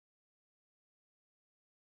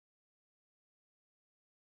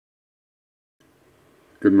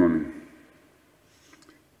Good morning.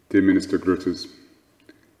 Dear Minister Grutters,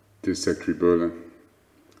 dear Secretary Böhler,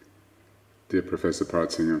 dear Professor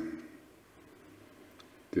Partzinger,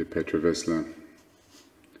 dear Petra Wessler,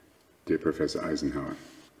 dear Professor Eisenhower,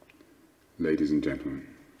 ladies and gentlemen.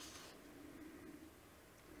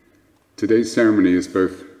 Today's ceremony is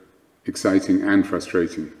both exciting and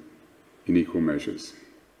frustrating in equal measures.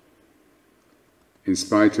 In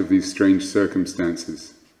spite of these strange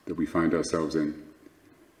circumstances that we find ourselves in,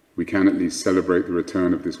 we can at least celebrate the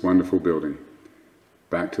return of this wonderful building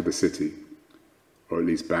back to the city, or at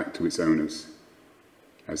least back to its owners,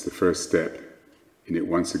 as the first step in it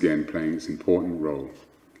once again playing its important role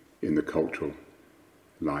in the cultural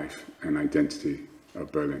life and identity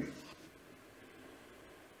of Berlin.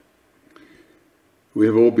 We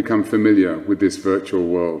have all become familiar with this virtual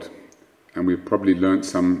world, and we've probably learnt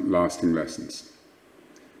some lasting lessons.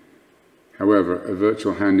 However, a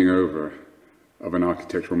virtual handing over of an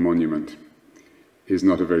architectural monument is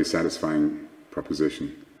not a very satisfying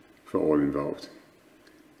proposition for all involved,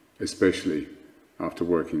 especially after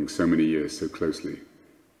working so many years so closely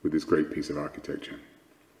with this great piece of architecture.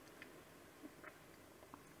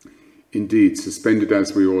 Indeed, suspended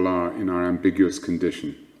as we all are in our ambiguous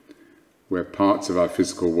condition, where parts of our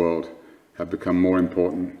physical world have become more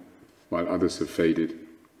important while others have faded,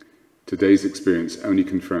 today's experience only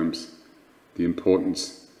confirms the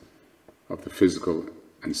importance of the physical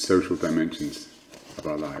and social dimensions of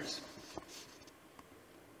our lives.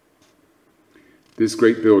 This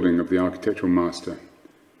great building of the architectural master,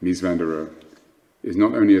 Mies van der Rohe, is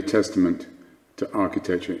not only a testament to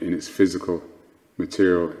architecture in its physical,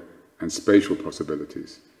 material, and spatial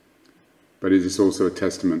possibilities, but it is also a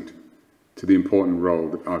testament to the important role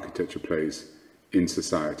that architecture plays in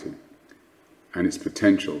society and its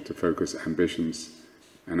potential to focus ambitions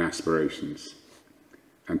and aspirations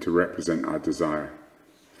and to represent our desire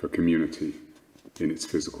for community in its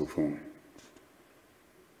physical form.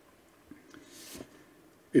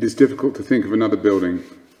 It is difficult to think of another building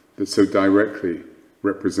that so directly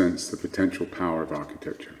represents the potential power of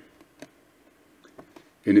architecture.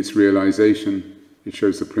 In its realization, it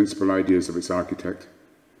shows the principal ideas of its architect,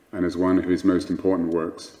 and as one of his most important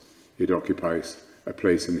works, it occupies a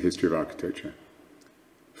place in the history of architecture,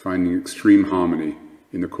 finding extreme harmony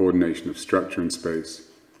in the coordination of structure and space,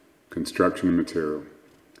 construction and material,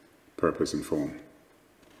 purpose and form.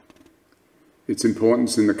 Its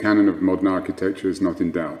importance in the canon of modern architecture is not in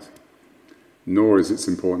doubt, nor is its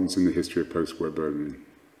importance in the history of post-war Berlin.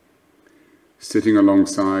 Sitting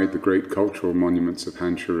alongside the great cultural monuments of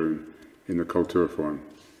Hans Scharoun in the Kulturforum,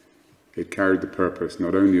 it carried the purpose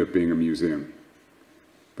not only of being a museum,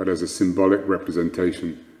 but as a symbolic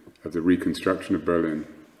representation of the reconstruction of Berlin,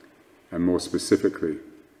 and more specifically,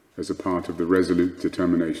 as a part of the resolute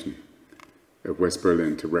determination of West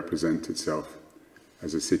Berlin to represent itself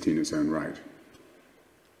as a city in its own right.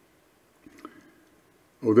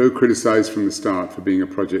 Although criticized from the start for being a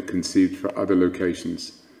project conceived for other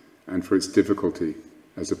locations and for its difficulty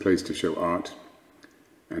as a place to show art,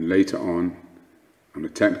 and later on a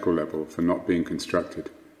technical level for not being constructed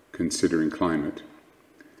considering climate,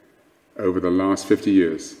 over the last 50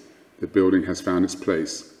 years, the building has found its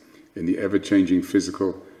place in the ever-changing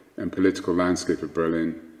physical and political landscape of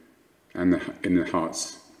Berlin and in the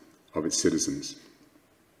hearts of its citizens.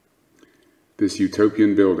 This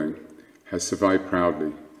utopian building has survived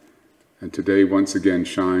proudly and today once again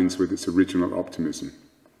shines with its original optimism,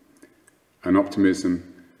 an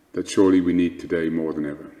optimism that surely we need today more than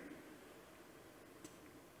ever.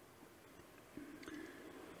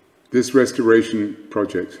 This restoration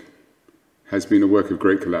project has been a work of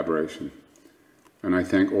great collaboration, and I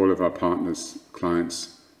thank all of our partners,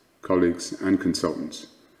 clients, colleagues and consultants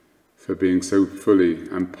for being so fully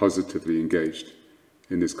and positively engaged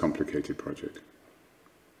in this complicated project.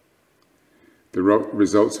 The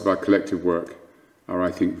results of our collective work are,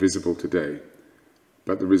 I think, visible today,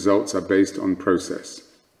 but the results are based on process.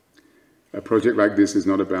 A project like this is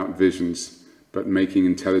not about visions, but making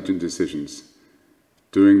intelligent decisions,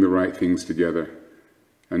 doing the right things together,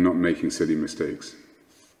 and not making silly mistakes.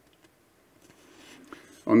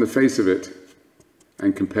 On the face of it,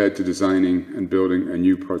 and compared to designing and building a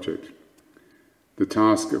new project, the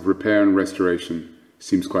task of repair and restoration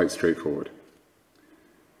seems quite straightforward,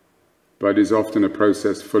 but is often a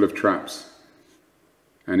process full of traps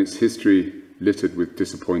and its history littered with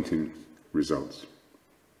disappointing results.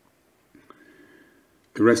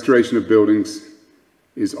 The restoration of buildings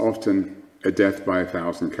is often a death by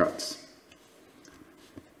 1,000 cuts.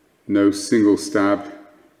 No single stab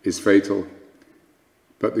is fatal,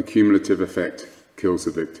 but the cumulative effect kills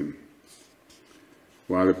the victim.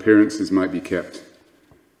 While appearances might be kept,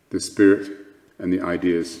 the spirit and the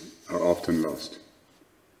ideas are often lost.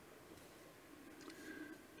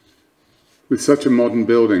 With such a modern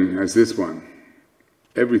building as this one,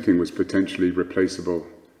 everything was potentially replaceable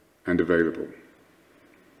and available.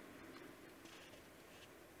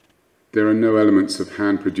 There are no elements of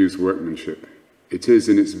hand-produced workmanship. It is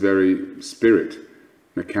in its very spirit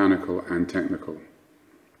mechanical and technical.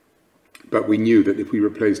 But we knew that if we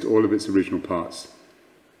replaced all of its original parts,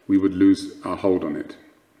 we would lose our hold on it,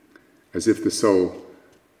 as if the soul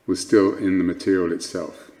was still in the material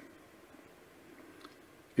itself.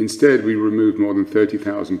 Instead, we removed more than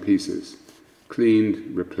 30,000 pieces,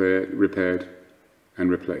 cleaned, repaired, and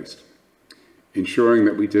replaced, ensuring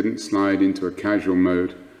that we didn't slide into a casual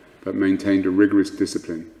mode, but maintained a rigorous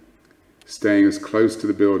discipline, staying as close to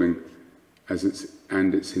the building as its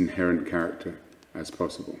inherent character as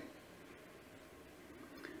possible.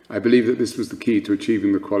 I believe that this was the key to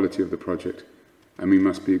achieving the quality of the project, and we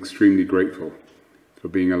must be extremely grateful for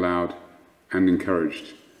being allowed and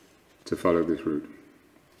encouraged to follow this route.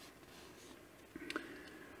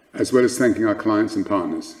 As well as thanking our clients and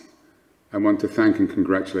partners, I want to thank and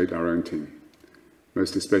congratulate our own team,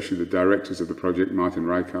 most especially the directors of the project, Martin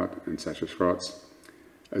Reichardt and Sascha Schwarz,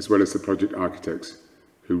 as well as the project architects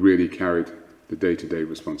who really carried the day-to-day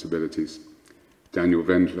responsibilities, Daniel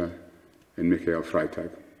Wendler and Michael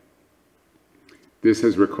Freitag. This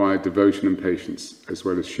has required devotion and patience, as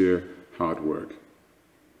well as sheer hard work.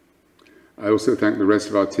 I also thank the rest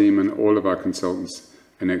of our team and all of our consultants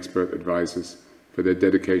and expert advisors for their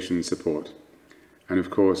dedication and support, and of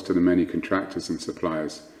course to the many contractors and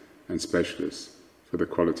suppliers and specialists for the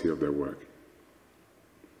quality of their work.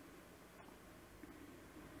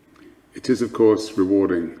 It is of course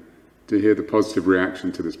rewarding to hear the positive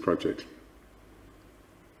reaction to this project,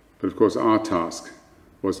 but of course our task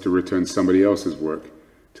was to return somebody else's work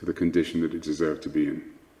to the condition that it deserved to be in.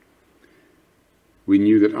 We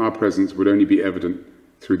knew that our presence would only be evident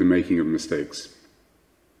through the making of mistakes.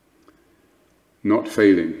 Not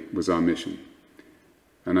failing was our mission,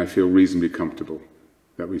 and I feel reasonably comfortable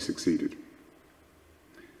that we succeeded.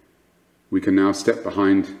 We can now step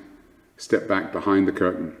back behind the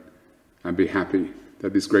curtain and be happy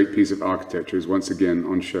that this great piece of architecture is once again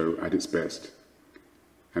on show at its best,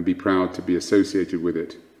 and be proud to be associated with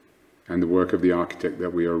it and the work of the architect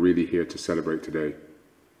that we are really here to celebrate today,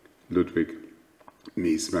 Ludwig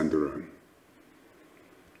Mies van der Rohe.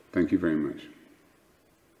 Thank you very much.